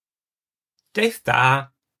Death da,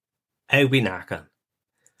 Eubinakan.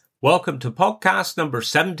 Welcome to podcast number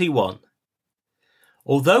 71.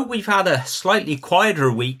 Although we've had a slightly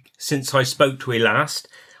quieter week since I spoke to you last,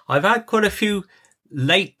 I've had quite a few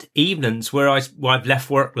late evenings where I've left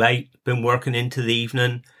work late, been working into the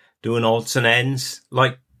evening, doing odds and ends.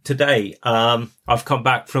 Like today, I've come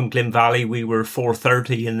back from Glyn Valley. We were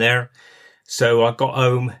 4:30 in there. So I got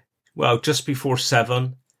home, just before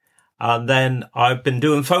 7. And then I've been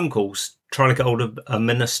doing phone calls, trying to get hold of a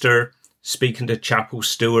minister, speaking to chapel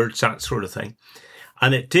stewards, that sort of thing.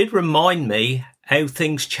 And it did remind me how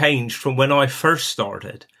things changed from when I first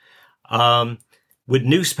started. With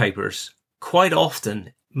newspapers, quite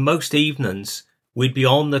often, most evenings, we'd be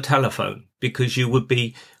on the telephone because you would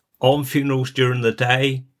be on funerals during the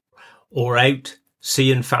day or out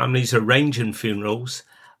seeing families arranging funerals.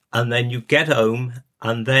 And then you get home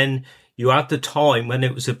and then you had the time when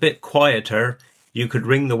it was a bit quieter, you could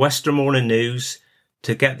ring the Western Morning News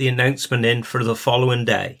to get the announcement in for the following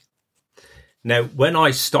day. Now, when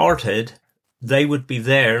I started, they would be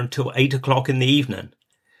there until 8 o'clock in the evening.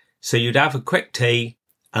 So you'd have a quick tea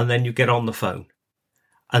and then you get on the phone.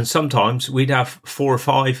 And sometimes we'd have 4 or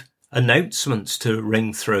 5 announcements to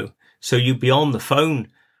ring through. So you'd be on the phone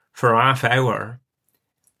for a half hour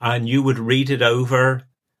and you would read it over.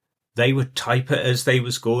 They would type it as they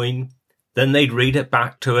was going. Then they'd read it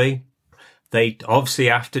back to me. They'd obviously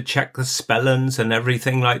have to check the spellings and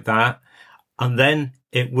everything like that. And then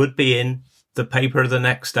it would be in the paper the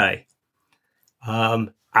next day.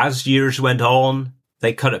 As years went on,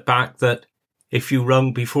 they cut it back that if you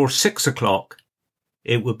rung before 6 o'clock,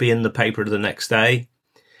 it would be in the paper the next day.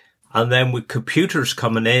 And then with computers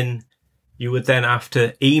coming in, you would then have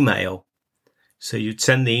to email. So you'd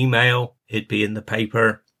send the email, it'd be in the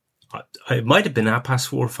paper. It might have been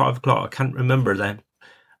 4:30 or 5 o'clock. I can't remember then.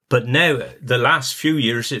 But now, the last few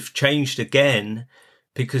years, it's changed again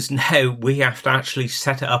because now we have to actually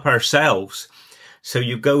set it up ourselves. So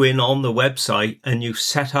you go in on the website and you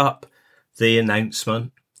set up the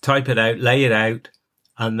announcement, type it out, lay it out,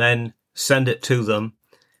 and then send it to them.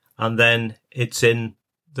 And then it's in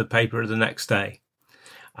the paper the next day.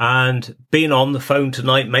 And being on the phone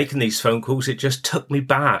tonight, making these phone calls, it just took me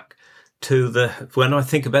back to when I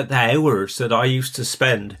think about the hours that I used to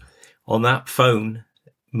spend on that phone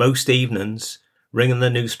most evenings ringing the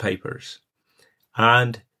newspapers.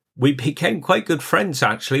 And we became quite good friends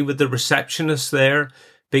actually with the receptionist there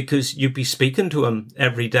because you'd be speaking to them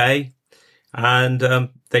every day and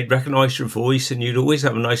they'd recognise your voice and you'd always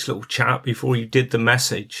have a nice little chat before you did the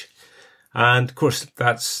message. And of course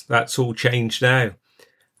that's all changed now.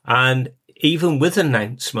 And even with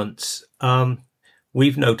announcements,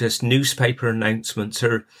 we've noticed newspaper announcements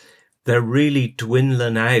they're really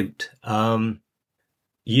dwindling out.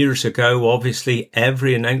 Years ago, obviously,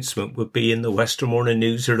 every announcement would be in the Western Morning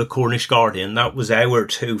News or the Cornish Guardian. That was our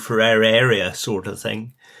two for our area sort of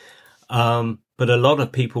thing. But a lot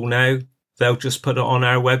of people now, they'll just put it on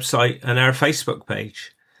our website and our Facebook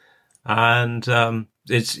page. And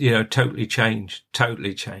it's, totally changed.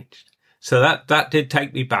 So that did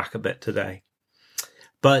take me back a bit today.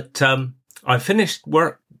 But I finished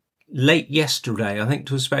work late yesterday. I think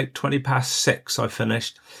it was about 6:20 I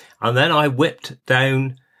finished. And then I whipped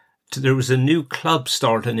down there was a new club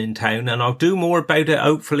starting in town and I'll do more about it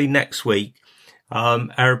hopefully next week.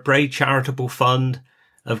 Our Bray Charitable Fund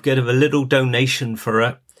have given a little donation for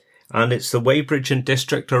it and it's the Weybridge and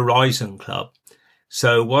District Horizon Club.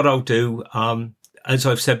 So what I'll do, as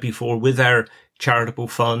I've said before, with our charitable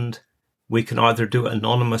fund, we can either do it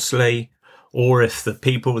anonymously or if the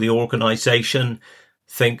people, the organisation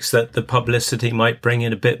thinks that the publicity might bring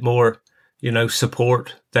in a bit more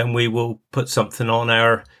support, then we will put something on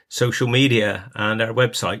our social media and our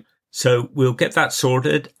website. So we'll get that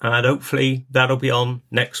sorted and hopefully that'll be on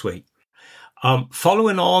next week.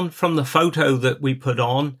 Following on from the photo that we put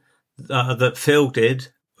on, that Phil did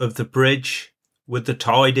of the bridge with the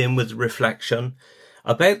tide in with reflection,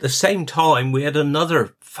 about the same time we had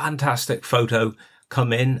another fantastic photo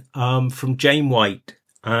come in from Jane White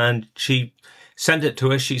and she sent it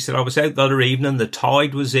to us. She said, I was out the other evening, the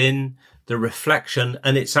tide was in, the reflection,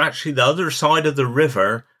 and it's actually the other side of the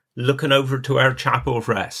river looking over to our chapel of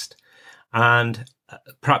rest. And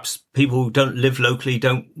perhaps people who don't live locally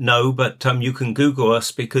don't know, but you can Google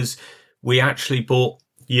us because we actually bought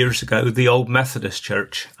years ago the old Methodist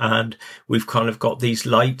church and we've kind of got these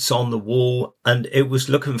lights on the wall and it was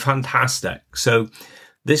looking fantastic. So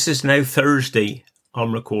this is now Thursday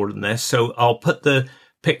I'm recording this. So I'll put the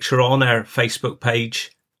picture on our Facebook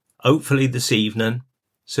page, hopefully this evening.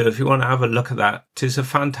 So if you want to have a look at that, it is a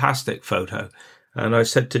fantastic photo. And I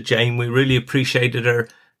said to Jane, we really appreciated her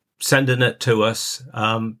sending it to us.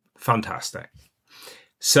 Fantastic.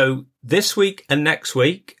 So this week and next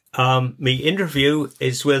week, my interview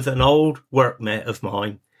is with an old workmate of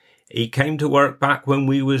mine. He came to work back when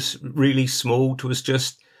we was really small. It was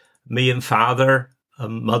just me and father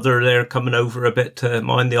and mother there coming over a bit to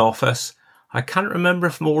mind the office. I can't remember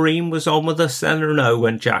if Maureen was on with us then or no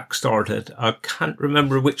when Jack started. I can't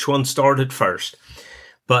remember which one started first.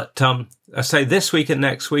 But I say this week and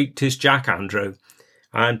next week, 'tis Jack Andrew.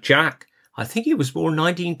 And Jack, I think he was born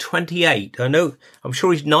 1928. I'm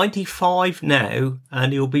sure he's 95 now,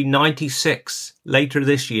 and he'll be 96 later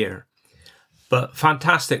this year. But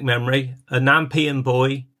fantastic memory, a Nanpean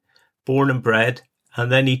boy, born and bred. And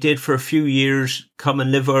then he did for a few years come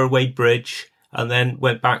and live over Wadebridge, and then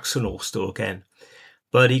went back St Austell again.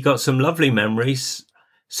 But he got some lovely memories.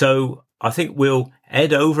 So I think we'll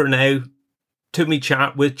head over now to me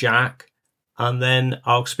chat with Jack, and then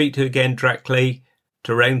I'll speak to you again directly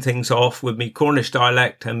to round things off with me Cornish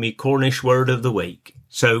dialect and me Cornish word of the week.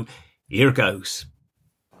 So here goes.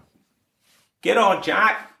 Get on,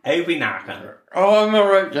 Jack. How be knacking? Oh, I'm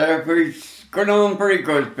alright there. We've gone on pretty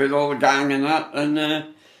good with all gang and that, and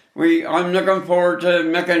I'm looking forward to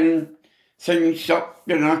making things up,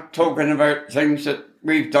 talking about things that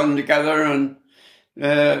we've done together, and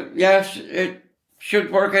yes, it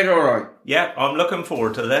should work out alright. Yeah, I'm looking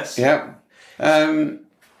forward to this. Yeah.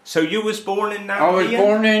 So you was born in Nanpean? I was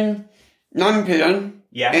born in Nanpean,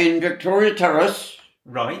 in Victoria Terrace.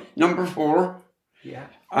 Right. Number 4. Yeah.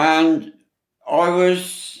 And I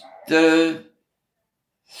was the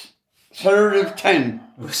 3rd of 10.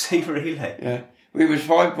 Was he really? Yeah. We was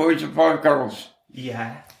 5 boys and 5 girls.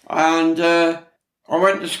 Yeah. And I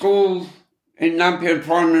went to school in Nanpean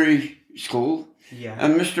Primary School. Yeah.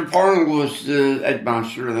 And Mr. Parnell was the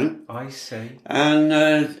headmaster then. I see. And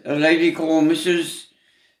a lady called Mrs.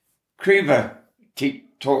 Creva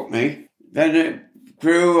taught me. Then it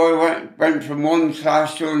grew. I went from one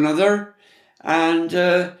class to another. And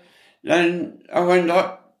then I went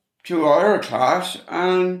up to our class,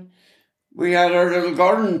 and we had our little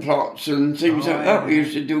garden plots and things like that. We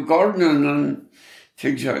used to do gardening and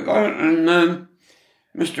things like that. And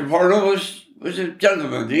Mr. Parnell was a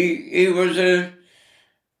gentleman. He was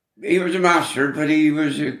a master, but he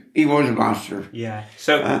was a master. Yeah.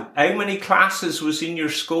 So how many classes was in your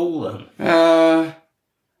school then?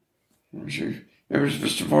 There was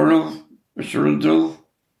Mr. Parnell, Mr. Rundle,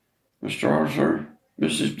 Mr. Arthur,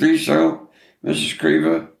 Mrs. Bleasell, Mrs.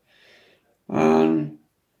 Creva, and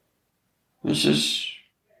Mrs.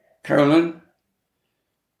 Carolyn.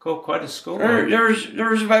 Got quite a school. There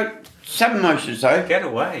was about 7, I should say. Get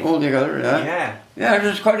away. All together, yeah. Yeah. Yeah, it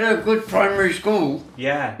was quite a good primary school.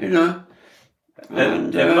 Yeah.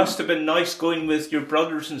 And it must have been nice going with your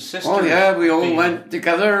brothers and sisters. Oh yeah, we all went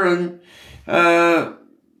together, and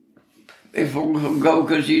if one could go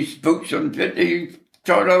because his boots unfit, he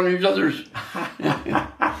tried on his others.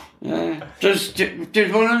 Just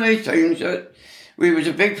one of these things that we was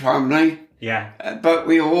a big family. Yeah. But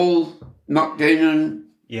we all knocked in and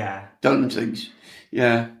done things.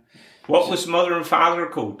 Yeah. What was mother and father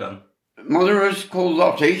called then? Mother was called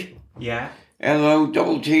Lottie. Yeah.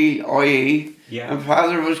 Lottie. Yeah. And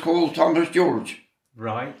father was called Thomas George.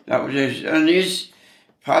 Right. That was his. And his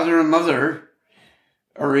father and mother,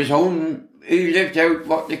 or his own, he lived out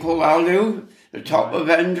what they call Aldu, the top of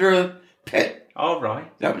Endra pit. All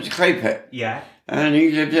right. That was a clay pit. Yeah. And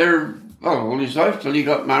he lived there all his life till he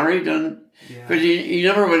got married, and because he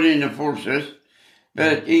never went in the forces,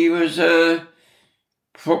 but he was a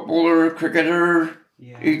footballer, a cricketer.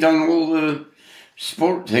 Yeah. He done all the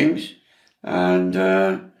sport things, and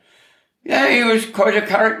he was quite a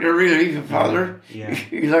character, really, the father. Yeah.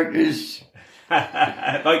 He liked his.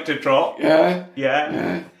 Like to trot. Yeah.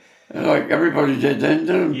 Yeah. Yeah. Like everybody did then,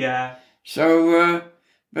 didn't he? Yeah. So,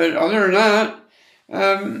 but other than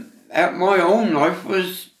that, my own life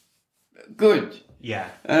was good. Yeah.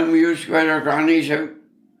 And we used to go to our grannies out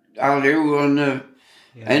Aldu on the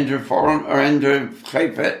end of farm or end of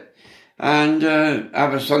clay pit, and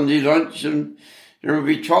have a Sunday lunch, and there would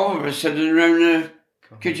be 12 of us sitting around the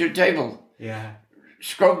kitchen table. Yeah.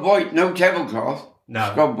 Scrub white, no tablecloth.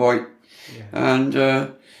 No. Scrub white. Yeah.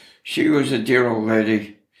 And she was a dear old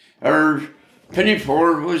lady. Her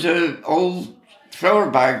pinafore was an old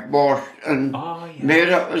flour bag washed and made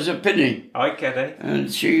up as a penny. I get it.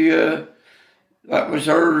 And she, that was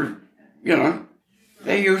her,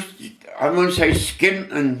 they used to, I wouldn't say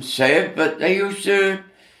skimp and save, but they used to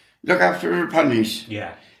look after her pennies.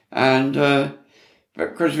 Yeah. And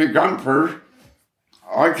because my grandpa,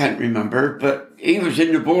 I can't remember, but he was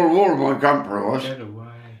in the Boer War, my grandpa was. Get away.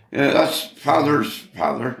 Yeah, that's father's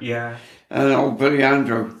father. Yeah. And old Billy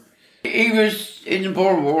Andrew. He was in the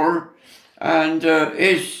Boer War, and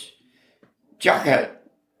his jacket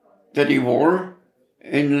that he wore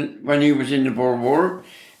when he was in the Boer War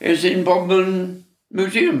is in Bodmin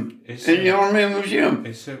Museum, the Army Museum.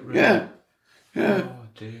 Is it really? Yeah. Oh,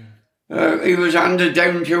 dear. He was handed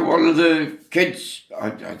down to one of the kids, I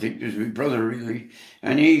think it was my brother really,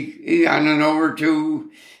 and he handed over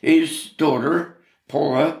to his daughter,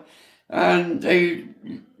 Paula, and they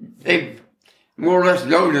more or less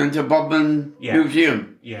loaded into Bodmin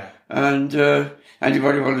Museum. Yeah. And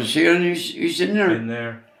anybody want to see it, he's in there. In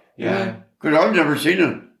there. Yeah. Because I've never seen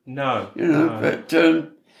it. No. But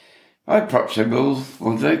I perhaps I will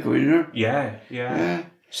one day go in there. Yeah.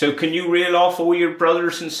 So can you reel off all your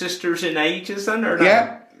brothers and sisters in ages then, or not?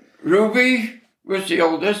 Yeah. Ruby was the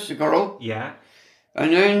oldest, the girl. Yeah.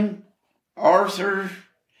 And then Arthur,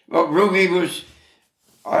 well, Ruby was,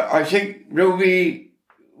 I think Ruby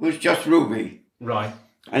was just Ruby. Right.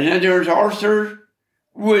 And then there was Arthur,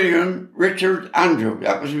 William, Richard, Andrew.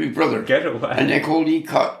 That was my brother. Get away. And they called E.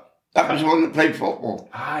 Cut. That was the one that played football.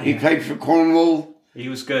 He Yeah. played for Cornwall. He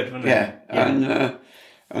was good, wasn't he? Yeah.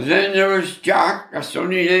 And then there was Jack. That's the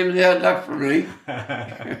only name they had left for me.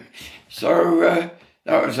 So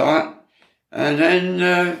that was that. And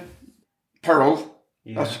then Pearl.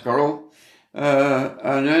 Yeah. That's the girl.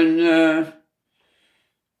 And then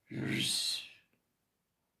there's...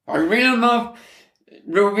 I read them off.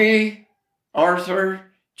 Ruby, Arthur,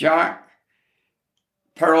 Jack,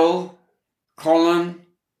 Pearl, Colin,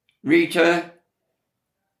 Rita,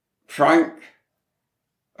 Frank,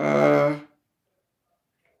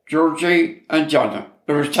 Georgie, and Jonna.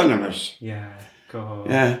 There was 10 of us. Yeah. God.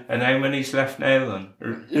 Yeah. And how many's left now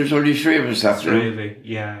then? There's only 3 of us left. 3 of you.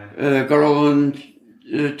 Yeah. A girl and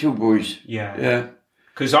 2 boys. Yeah. Yeah.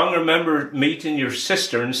 Because I remember meeting your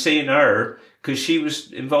sister and seeing her, because she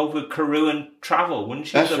was involved with Korean travel, wasn't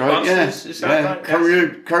she? That's the right, buses? yeah. Is that right?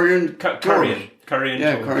 Korean tours. Korean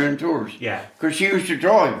Yeah, tours. Korean tours. Yeah. Because she used to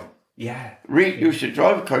drive. Yeah. Reed used to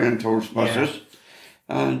drive Korean tours buses.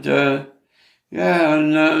 And,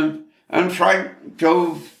 and Frank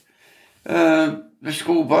drove the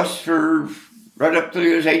school bus for right up till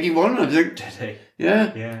he was 81, I think. Did he?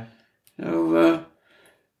 Yeah. Yeah. So,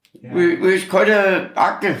 we was quite a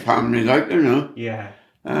active family, like, Yeah.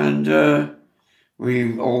 And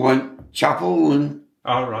we all went chapel and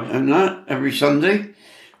All right. and that every Sunday.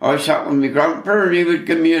 I sat with my grandpa and he would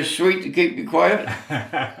give me a sweet to keep me quiet.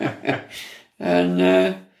 And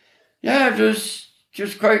it was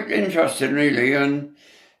just quite interesting, really. And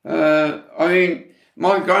I mean,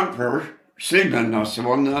 my grandpa, Sleeman, that's the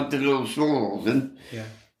one that had the little small in. Yeah.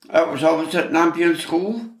 That was always at Nanpean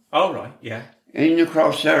school. All right. Yeah. In the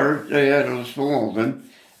cross there, they had a small one.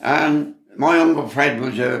 And my Uncle Fred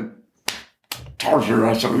was a torture,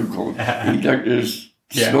 that's what we call it. He liked his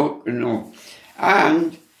smoke and all.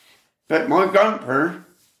 But my grandpa,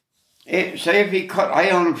 say if he cut hay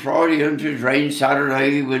on a Friday and it was rain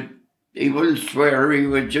Saturday, he wouldn't swear, he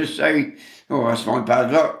would just say, oh, that's my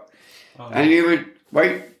bad luck. Oh. And he would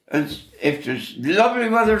wait, and if there's lovely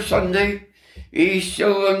weather Sunday, he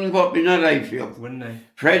still wouldn't go up in that hay field. Wouldn't he?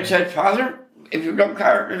 Fred said, Father, if you don't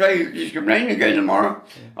carry it today, it's going to rain again tomorrow.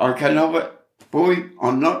 Yeah. I can't help it. Boy,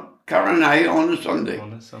 I'm not carrying hay on a Sunday.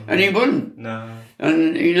 And he wouldn't. No.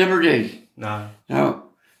 And he never did. No. No.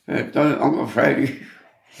 Uncle Freddie.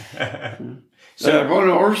 So one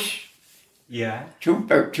horse. Yeah.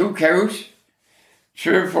 About 2 cows,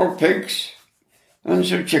 3 or 4 pigs, and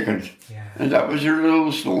some chickens. Yeah. And that was their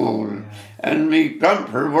little stall. Yeah. And my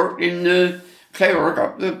grandpa worked in the clay work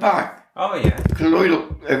up the back. Oh, yeah.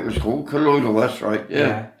 Colloidal, it was called colloidal, that's right,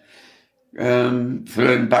 yeah.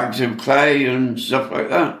 Filling bags of clay and stuff like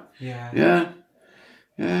that. Yeah.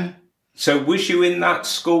 So was you in that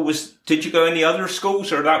school? Did you go any other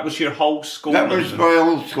schools, or that was your whole school? That was my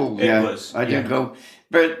whole school, It was. I did go.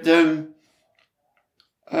 But, wait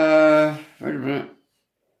a minute.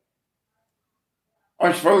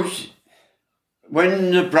 I suppose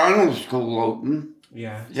when the Brownell School opened,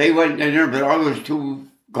 they went in there, but I was too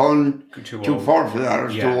far for that. I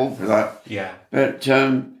was too old for that. Yeah. But,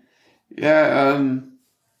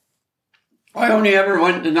 I only ever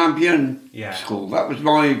went to Nanpean school. That was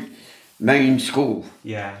my main school.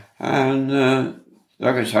 Yeah. And,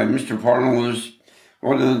 like I say, Mr. Parnell was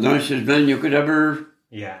one of the nicest men you could ever...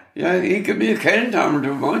 Yeah. Yeah, he gave me a cane hammer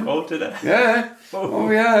to mine. Oh, did I? Yeah.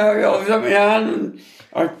 Oh, yeah. I was at my hand and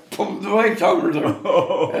I pulled the weight hammer to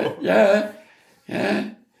him. Yeah.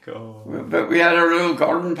 Cool. But we had our little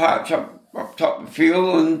garden patch up top of the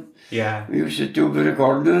field and we used to do a bit of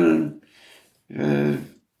gardening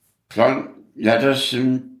and plant lettuce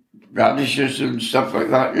and radishes and stuff like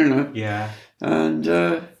that, Yeah. And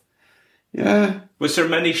Yeah. Was there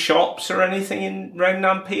many shops or anything in round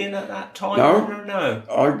Nanpean at that time? No. Or no?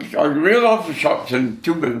 I reel off the shops in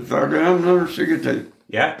 2 minutes. I can have another swig of tea.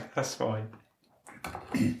 Yeah, that's fine.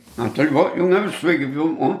 I'll tell you what, you'll have a swig if you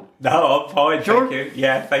want one. No, I'm fine, Sure. thank you.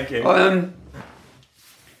 Yeah, thank you.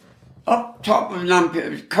 Up top of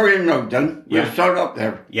Nanpean, Curran Road then. We'll start up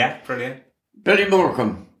there. Yeah, brilliant. Billy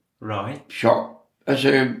Morecambe Right. shop.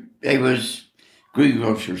 He was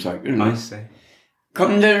greengrocers, like, you know. I see.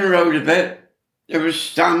 Coming down the road a bit, there was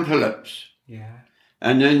Stan Phillips. Yeah.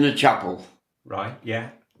 And then the chapel. Right, yeah.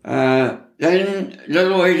 Then a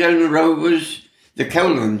little way down the road was the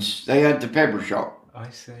Cowlands. They had the pepper shop. I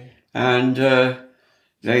see. And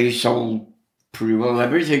they sold pretty well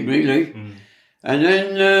everything, really. Mm. And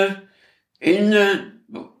then in the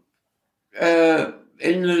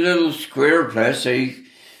little square place,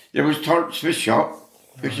 there was Tart's fish shop,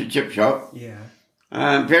 fish and chip shop. Yeah.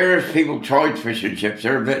 Various people tried fish and chips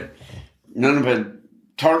there, but none of it.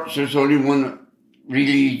 Tart's was the only one that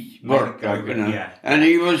really worked, like, you know. Yeah. And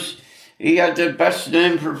he had the best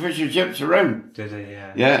name for fish and chips around. Did he?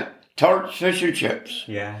 Yeah. Yeah, Tart's fish and chips.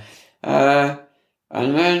 Yeah. And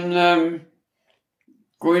then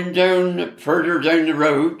going down further down the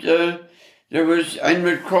road, there was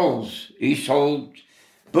Edward Crowell's. He sold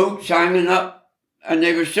boots hanging up, and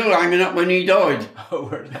they were still hanging up when he died. Oh,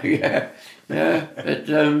 were they? Yeah.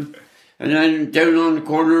 And then down on the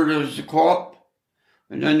corner there was the co-op,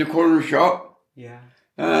 and then the corner shop. Yeah.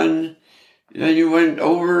 And then you went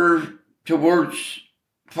over towards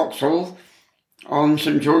Foxhole on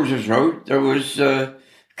St George's Road. There was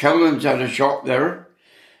Cowlands had a shop there,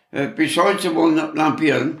 besides the one up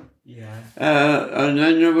Nanpean. Yeah. And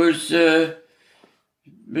then there was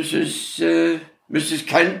Mrs.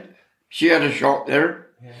 Kent. She had a shop there.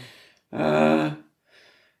 Yeah.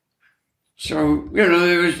 So, you know,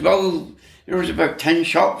 there was about 10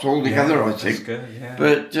 shops altogether, I think. That's good, yeah.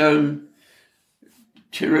 But there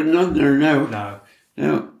are none there now. No.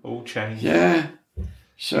 No. All changed. Yeah.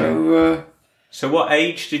 So, So what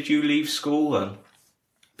age did you leave school then?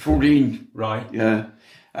 14. Right. Yeah.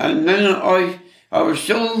 And then I was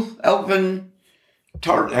still helping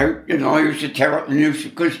Tart out. You know, I used to tear up the news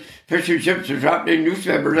because fish and chips was wrapped in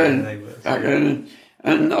newspaper then. Yeah, they were. Back then.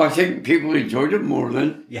 And I think people enjoyed it more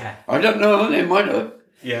then. Yeah. I don't know, they might have.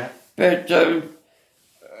 Yeah. But that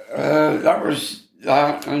was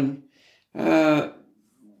that. And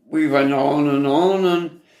we went on,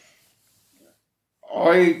 and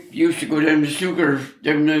I used to go down to snooker,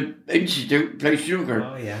 down the institute, play snooker.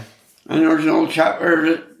 Oh, yeah. And there was an old chap there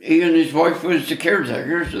that he and his wife was the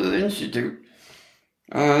caretakers of the institute.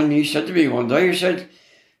 And he said to me one day, he said,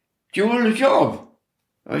 "Do you want a job?"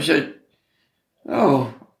 I said,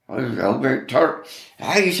 "Oh, I'll be Tart."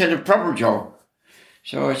 He said, "A proper job."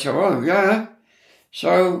 So I said, "Oh, yeah."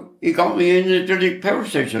 So he got me in the Drillick Power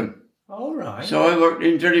Station. All right. So I worked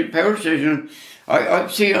in Drillick Power Station.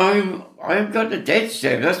 I've got the dates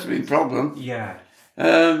there, that's my problem. Yeah.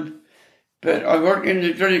 But I worked in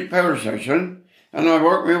the Drillick Power Station, and I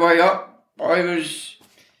worked my way up. I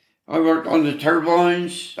worked on the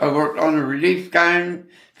turbines, I worked on a relief gang,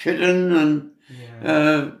 fitting, and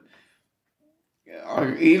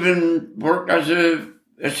I even worked as a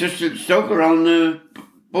assistant stoker on the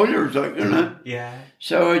boilers, like, you know. Yeah.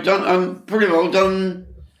 So I'm pretty well done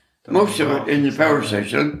most of it in the power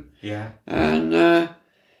station. Yeah. And I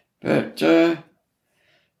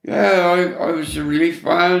was a relief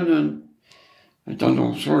man, and I'd done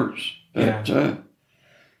all sorts. But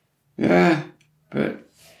but.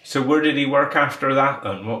 So where did he work after that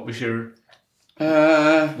then? What was your... Wait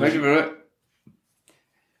a minute.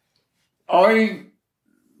 I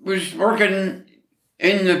was working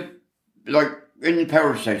in the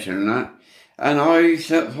power station and that, and I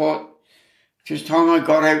thought just time I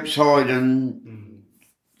got outside, and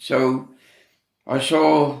so I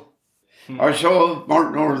saw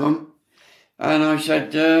Mark Northam, and I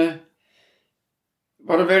said,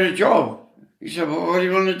 "What about a job?" He said, "Well, what do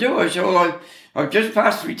you want to do?" I said, "Well, I've just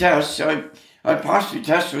passed my test. I passed my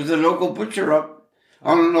test with the local butcher up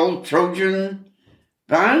on an old Trojan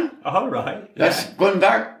van." All right. That's going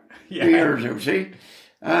back years, you see.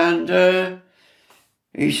 And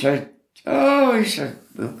he said, "Well,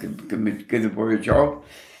 give the boy a job."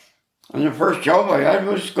 And the first job I had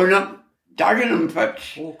was going up Dagenham,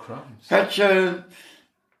 fetch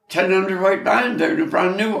 10 white band down, a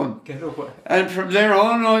brand new one. Get away. And from there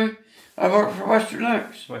on, I worked for Western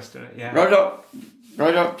X. Right up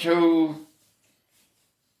to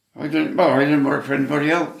I didn't work for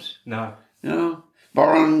anybody else. No. No.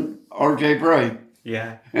 Barron R.J. Bray.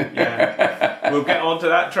 Yeah, yeah. We'll get on to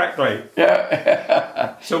that track later.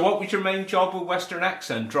 Yeah. So what was your main job with Western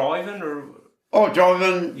Accent? Driving or? Oh,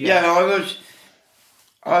 driving. Yeah,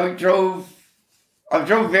 I drove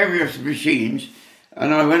various machines,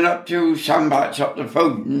 and I went up to Sandbats up to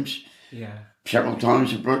Foden's. Yeah. Several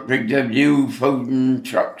times to bring them new Foden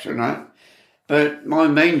trucks and that. But my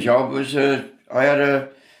main job was I had a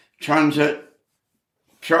transit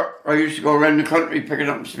truck. I used to go around the country picking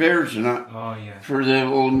up spares and that. Oh, yeah. For the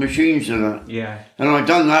old machines and that. Yeah. And I'd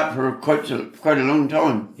done that for quite a long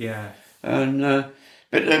time. Yeah. And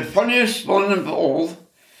but the funniest one of all,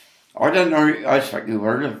 I don't know, I expect you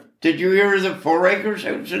heard of. Did you hear of the 4 acres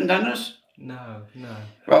out in St. Dennis? No.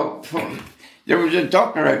 Well, there was a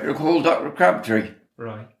doctor out there called Dr. Crabtree.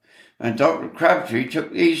 Right. And Dr. Crabtree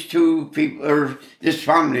took these two people, or this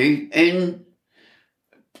family,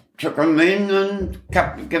 took them in and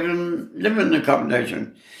kept giving them living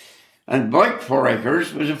accommodation. And Mike 4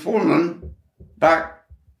 acres was a foreman back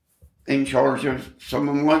in charge of some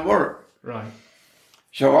of my work. Right.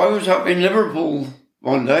 So I was up in Liverpool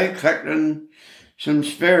one day collecting some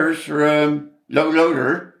spares for a low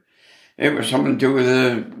loader. It was something to do with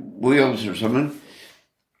the wheels or something.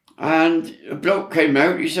 And a bloke came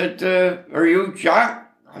out. He said, "Are you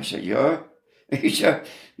Jack?" I said, "Yeah." He said,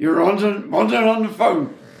 "You're wanted on the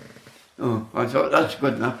phone." Oh, I thought, that's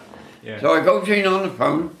good enough. Yeah. So I go in on the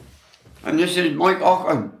phone, and this is Mike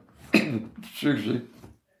Ockham. Seriously.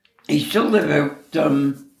 He still live out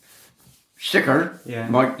Sticker, Yeah.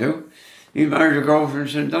 Mike do. He married a girl from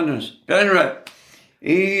St. Dennis. But anyway,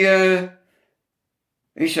 he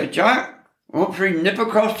said, "Jack, I want for you nip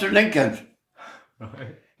across to Lincoln."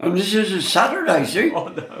 Right. And this is a Saturday, see? Oh,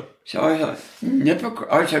 no. So I thought,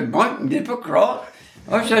 I said, "Mike, nip across?"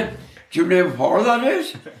 I said, "Do you know how far that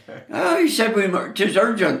is?" He said, "It is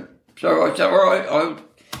urgent." So I said, "All right,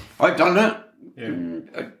 I done it." Yeah.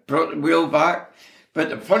 I brought the wheel back. But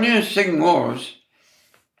the funniest thing was,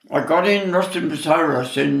 I got in Ruston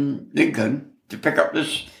Bucyrus in Lincoln to pick up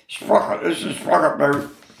this sprocket. This is sprocket about,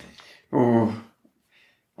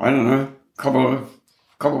 I don't know,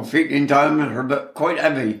 couple feet in diameter, but quite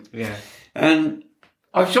heavy. Yeah. And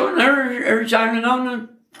I saw her hanging on the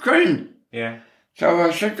crane. Yeah. So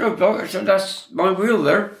I said to the bloke, I said, "That's my wheel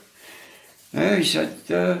there." He said,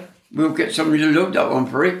 "We'll get somebody to load that one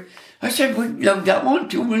for you." I said, "We load that one,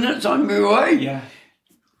 2 minutes, I'm away." Yeah.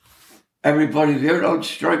 Everybody here on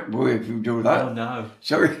strike, boy, if you do that. Oh, no.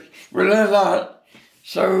 So we learned that.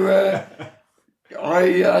 So I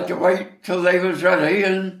had to wait till they was ready,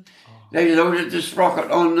 and they loaded the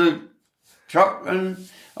sprocket on the truck, and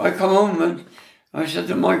I come home and I said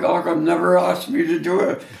to Mike Ockham, "Never asked me to do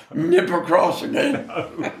a nip across again."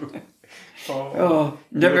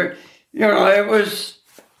 Never. You know, it was,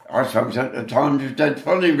 I suppose at the time it was dead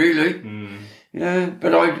funny, really. Mm. Yeah,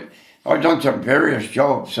 but I'd done some various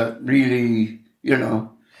jobs that really, you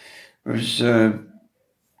know, was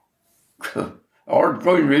hard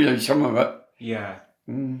going, really, some of it. Yeah.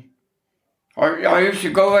 I used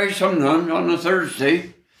to go away sometimes on a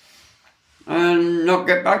Thursday and not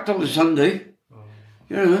get back till the Sunday,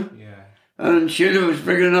 you know. Yeah. And Sheila was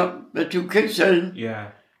bringing up the 2 kids then.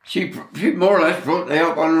 Yeah. She more or less brought they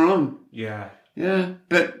up on her own. Yeah. Yeah,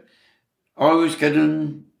 but I was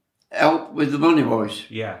getting help with the money boys.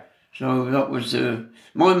 Yeah. So that was,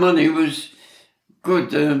 my money was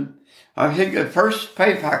good. I think the first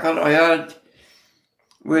pay packet I had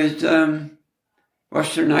with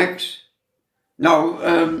Western X,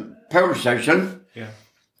 Power Station,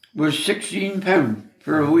 was £16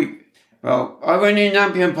 for a week. Well, I went in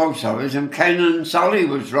Nanpean Post Office and Ken and Sally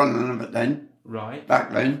was running them then. Right.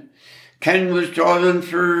 Back then. Ken was driving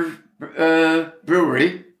for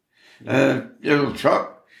brewery, little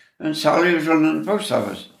truck, and Sally was running the post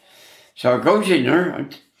office. So I goes in there,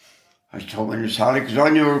 and I was talking to Sally because I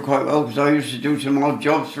knew her quite well because I used to do some odd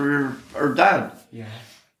jobs for her dad. Yeah.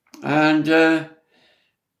 And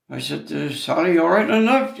I said to Sally, "All right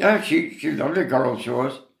enough?" Yeah, she's a lovely girl, she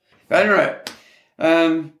was. But anyway,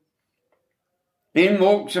 in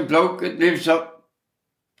walks a bloke that lives up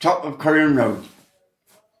top of Curran Road.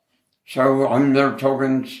 So I'm there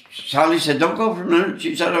talking. Sally said, "Don't go for a minute."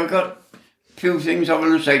 She said, "I've got a few things I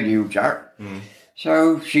want to say to you, Jack." Mm.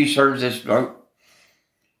 So she serves this bloke.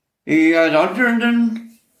 He had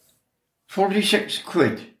 146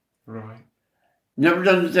 quid. Right. Never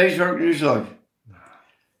done a day's work in his life.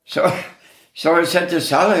 So I said to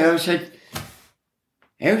Sally, I said,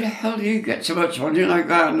 "How the hell do you get so much money like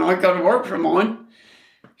that?" And I got to work for mine.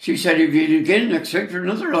 She said, "If you did again next week for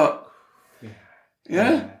another lot."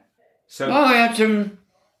 Yeah. So I had some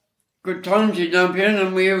good times in Nanpean,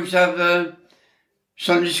 and we used to have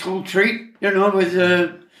Sunday school treat, with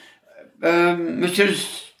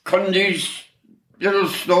Mrs. Cundy's little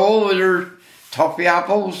stall with her toffee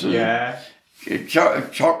apples and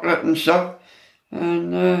chocolate and stuff.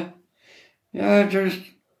 And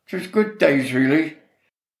there's good days, really.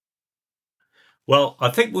 Well, I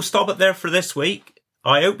think we'll stop it there for this week.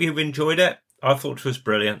 I hope you've enjoyed it. I thought it was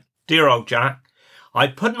brilliant. Dear old Jack. I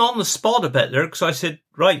put him on the spot a bit there because I said,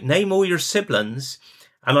 right, name all your siblings.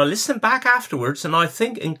 And I listened back afterwards and I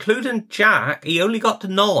think, including Jack, he only got to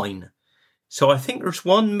 9. So I think there's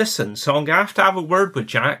one missing. So I'm going to have a word with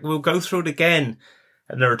Jack. We'll go through it again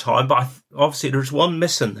another time. But obviously there's one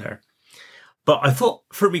missing there. But I thought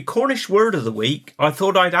for my Cornish word of the week, I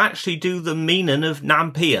thought I'd actually do the meaning of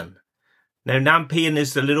Nanpean. Now, Nanpean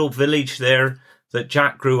is the little village there that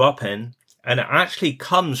Jack grew up in. And it actually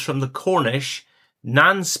comes from the Cornish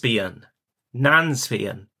Nanpean,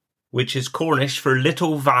 which is Cornish for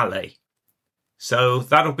little valley. So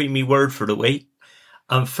that'll be my word for the week.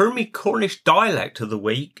 And for me Cornish dialect of the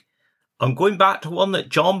week, I'm going back to one that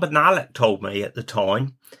John Benalek told me at the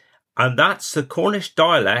time. And that's the Cornish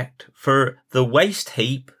dialect for the waste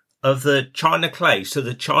heap of the China clay. So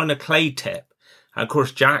the China clay tip. And of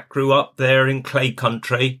course, Jack grew up there in clay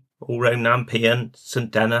country, all around Nanpean, St.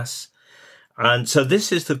 Denis. And so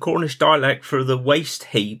this is the Cornish dialect for the waste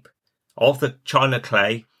heap of the China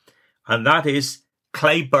clay. And that is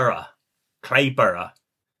Clayburgh.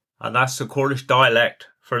 And that's the Cornish dialect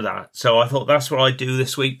for that. So I thought that's what I do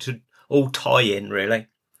this week to all tie in, really.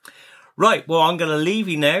 Right, well, I'm going to leave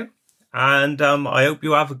you now. And I hope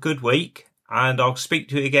you have a good week. And I'll speak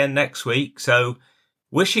to you again next week. So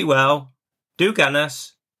wish you well. Do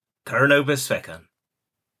Guinness. Cyrnobus Ficken.